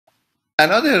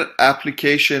Another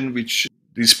application which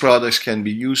these products can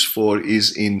be used for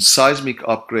is in seismic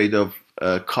upgrade of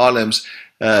columns.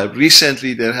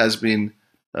 Recently, there has been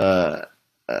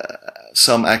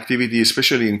some activity,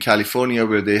 especially in California,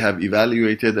 where they have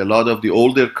evaluated a lot of the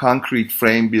older concrete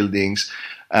frame buildings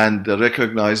and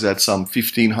recognized that some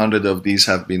 1,500 of these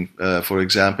have been, for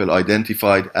example,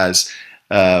 identified as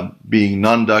being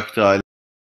non-ductile.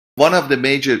 One of the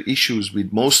major issues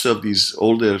with most of these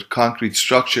older concrete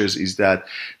structures is that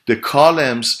the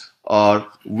columns are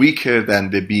weaker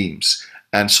than the beams.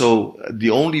 And so the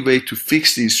only way to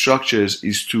fix these structures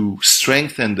is to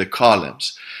strengthen the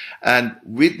columns. And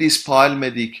with these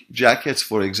pile-medic jackets,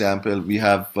 for example, we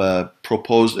have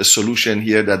proposed a solution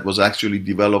here that was actually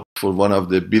developed for one of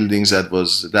the buildings that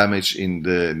was damaged in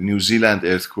the New Zealand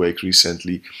earthquake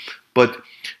recently. But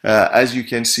as you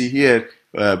can see here,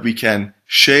 we can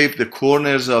shave the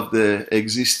corners of the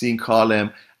existing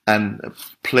column and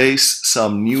place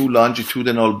some new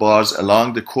longitudinal bars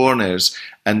along the corners,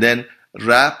 and then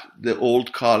wrap the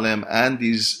old column and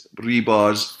these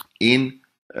rebars in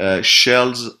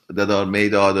shells that are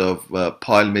made out of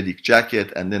pile-medic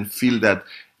jacket, and then fill that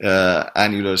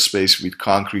annular space with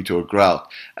concrete or grout.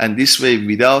 And this way,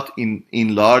 without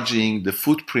enlarging the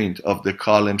footprint of the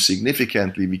column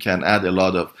significantly, we can add a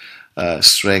lot of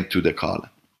strength to the column.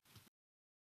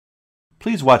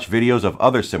 Please watch videos of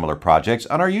other similar projects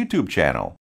on our YouTube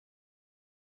channel.